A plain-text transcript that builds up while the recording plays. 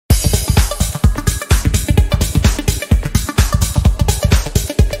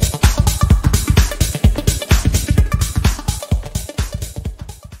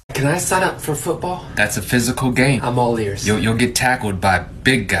Can I sign up for football? That's a physical game. I'm all ears. You'll get tackled by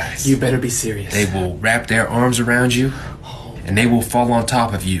big guys. You better be serious. They will wrap their arms around you, and they will fall on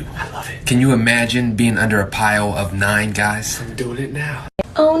top of you. I love it. Can you imagine being under a pile of 9 guys? I'm doing it now.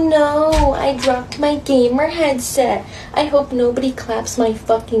 Oh no, I dropped my gamer headset. I hope nobody claps my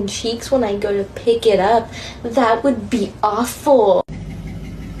fucking cheeks when I go to pick it up. That would be awful.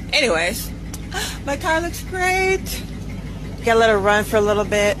 Anyways, my car looks great. Gotta let her run for a little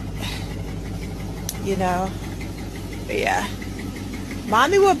bit. You know. But yeah.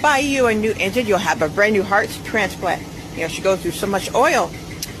 Mommy will buy you a new engine. You'll have a brand new heart transplant. You know, she goes through so much oil.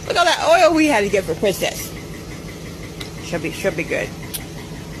 Look at all that oil we had to get for Princess. She'll be good.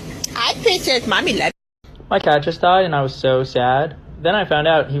 Hi, Princess. Mommy love you. My cat just died and I was so sad. Then I found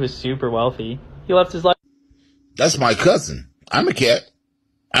out he was super wealthy. He left his life. That's my cousin. I'm a cat.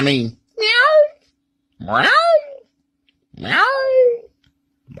 I mean, meow. Meow. Meow.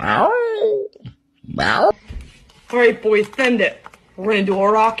 Meow. Meow. Alright, boys, send it. We're gonna do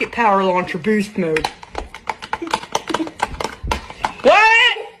a rocket power launcher boost mode.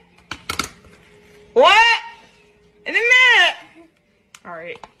 What? What? In a minute!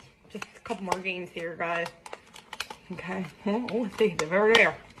 Alright, just a couple more games here, guys. Okay, oh, let's see, they're over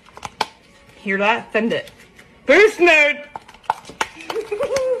there. Hear that? Send it. Boost mode!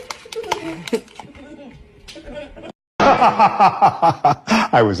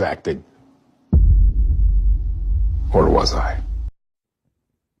 I was acting. Or was I?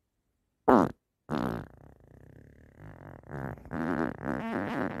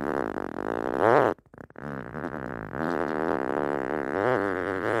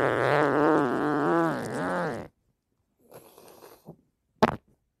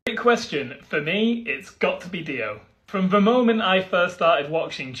 Great question. For me, it's got to be Dio. From the moment I first started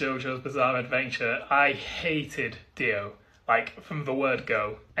watching JoJo's Bizarre Adventure, I hated Dio. Like, from the word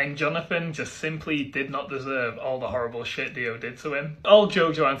go. And Jonathan just simply did not deserve all the horrible shit Dio did to him. All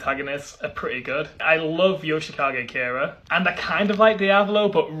JoJo antagonists are pretty good. I love Yoshikage Kira. And I kind of like Diavolo,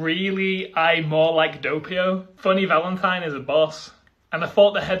 but really, I more like Doppio. Funny Valentine is a boss. And I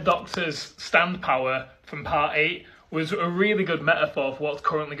thought the head doctor's stand power from part 8 was a really good metaphor for what's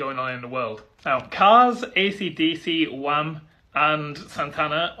currently going on in the world. Now, Cars, AC/DC, Wham, and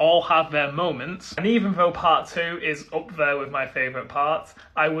Santana all have their moments, and even though part 2 is up there with my favourite parts,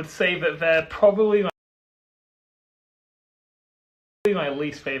 I would say that they're probably my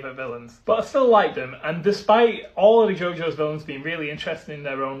least favourite villains. But I still like them, and despite all of the JoJo's villains being really interesting in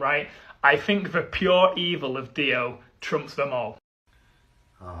their own right, I think the pure evil of Dio trumps them all.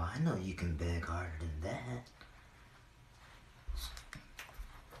 Oh, I know you can beg harder than that.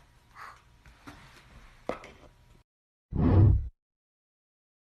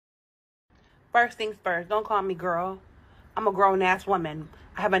 First things first, don't call me girl. I'm a grown-ass woman.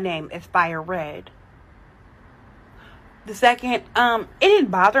 I have a name. It's Fire Red. The second, it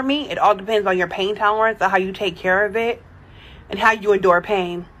didn't bother me. It all depends on your pain tolerance, or how you take care of it, and how you endure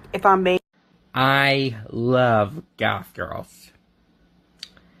pain. If I'm being... I love goth girls.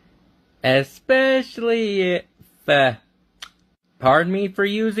 Especially if, pardon me for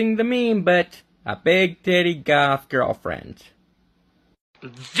using the meme, but a big titty goth girlfriend.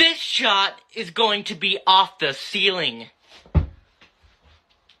 This shot is going to be off the ceiling.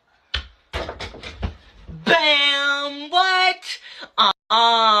 Bam! What?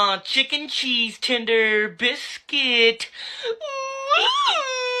 Chicken cheese tender biscuit.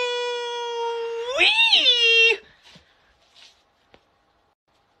 Wee!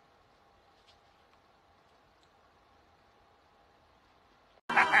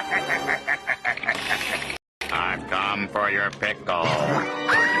 I've come for your pickle.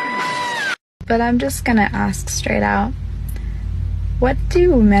 But I'm just gonna ask straight out. What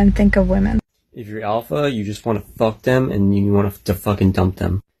do men think of women? If you're alpha, you just want to fuck them and you want to fucking dump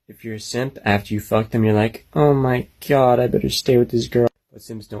them. If you're a simp, after you fuck them, you're like, oh my god, I better stay with this girl. But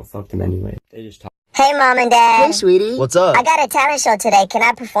simps don't fuck them anyway. They just talk. Hey, Mom and Dad. Hey, sweetie. What's up? I got a talent show today. Can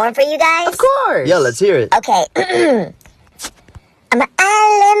I perform for you guys? Of course. Yeah, let's hear it. Okay. I'm an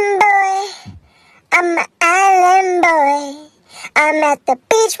island boy. I'm an island boy. I'm at the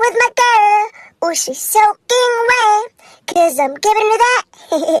beach with my girl. Ooh, she's soaking wet. 'Cause I'm giving her that.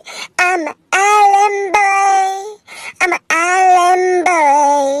 I'm an island boy. I'm an island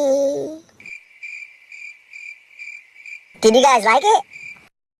boy. Did you guys like it?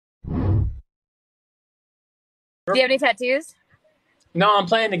 Do you have any tattoos? No, I'm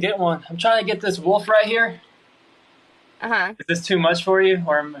planning to get one. I'm trying to get this wolf right here. Uh-huh. Is this too much for you,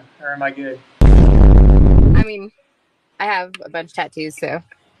 or am I good? I mean, I have a bunch of tattoos, so.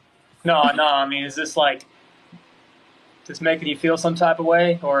 No, I mean, is this making you feel some type of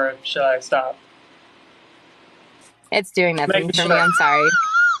way, or should I stop? It's doing nothing Make for me me. sure. I'm sorry.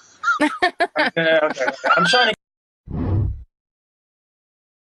 Okay. I'm trying to.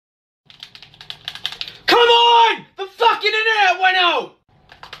 Come on! The fucking internet went out!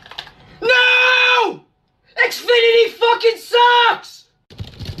 No! Xfinity fucking sucks!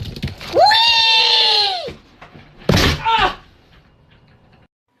 Whee! Ah!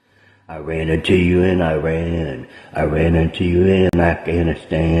 I ran into you in Iran. I ran into you in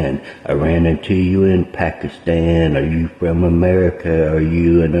Afghanistan. I ran into you in Pakistan. Are you from America? Are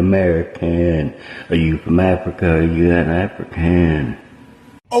you an American? Are you from Africa? Are you an African?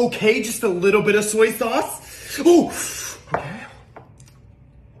 Okay, just a little bit of soy sauce. Ooh, okay.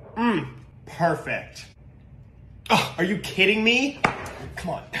 Perfect. Oh, are you kidding me?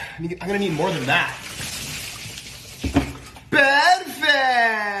 Come on, I'm gonna need more than that. Perfect!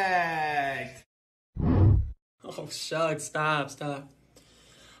 Oh, shucks, stop.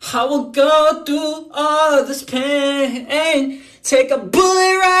 I will go through all this pain, take a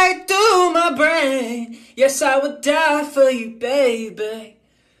bullet right through my brain. Yes, I would die for you, baby,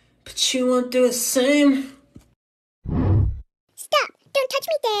 but you won't do the same. Stop! Don't touch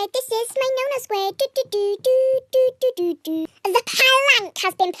me there. This is my Nona square. Do do do do do do do do. The plank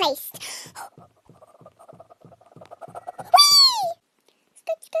has been placed. Whee!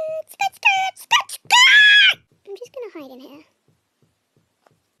 Skirt, skirt, skirt, skirt, skirt, skirt! I'm just gonna hide in here.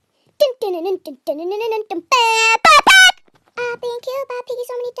 Dun dun dun dun dun dun dun dun dun. I've been killed by piggy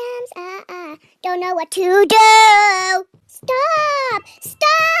so many times. Don't know what to do. Stop!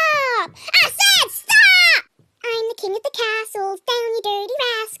 Stop! I said stop! I'm the king of the castles, down you dirty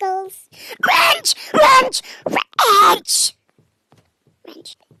rascals. Cringe! Wrench! Wrench!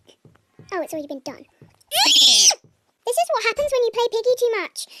 Wrench. Oh, it's already been done. This is what happens when you play piggy too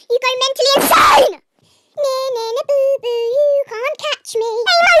much. You go mentally insane! Na boo boo, you can't catch me.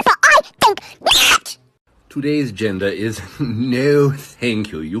 Game over, I think not! Today's gender is no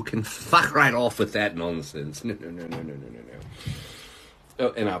thank you. You can fuck right off with that nonsense. No.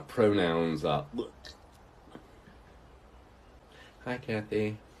 Oh, and our pronouns are... Hi,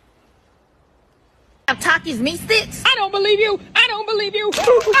 Kathy. Takis meat sticks? I don't believe you. I believe you.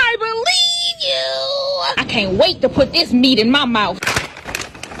 I can't wait to put this meat in my mouth.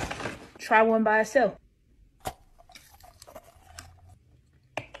 Try one by itself.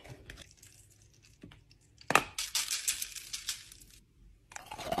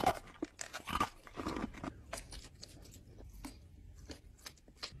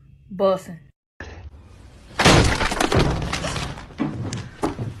 Bussin'.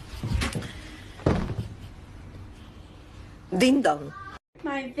 Ding dong.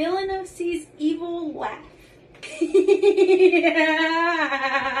 My villain sees evil laugh.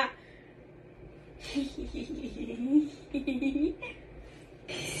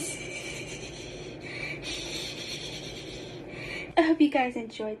 I hope you guys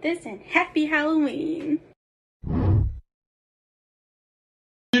enjoyed this and happy Halloween.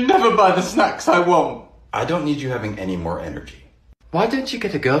 You never buy the snacks I want. I don't need you having any more energy. Why don't you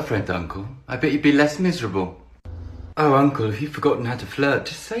get a girlfriend, Uncle? I bet you'd be less miserable. Oh, Uncle, if you've forgotten how to flirt,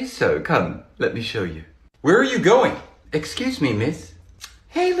 just say so. Come, let me show you. Where are you going? Excuse me, miss.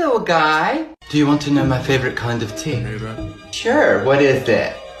 Hey, little guy. Do you want to know my favorite kind of tea? Sure, what is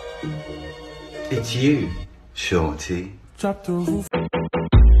it? It's you, Shorty.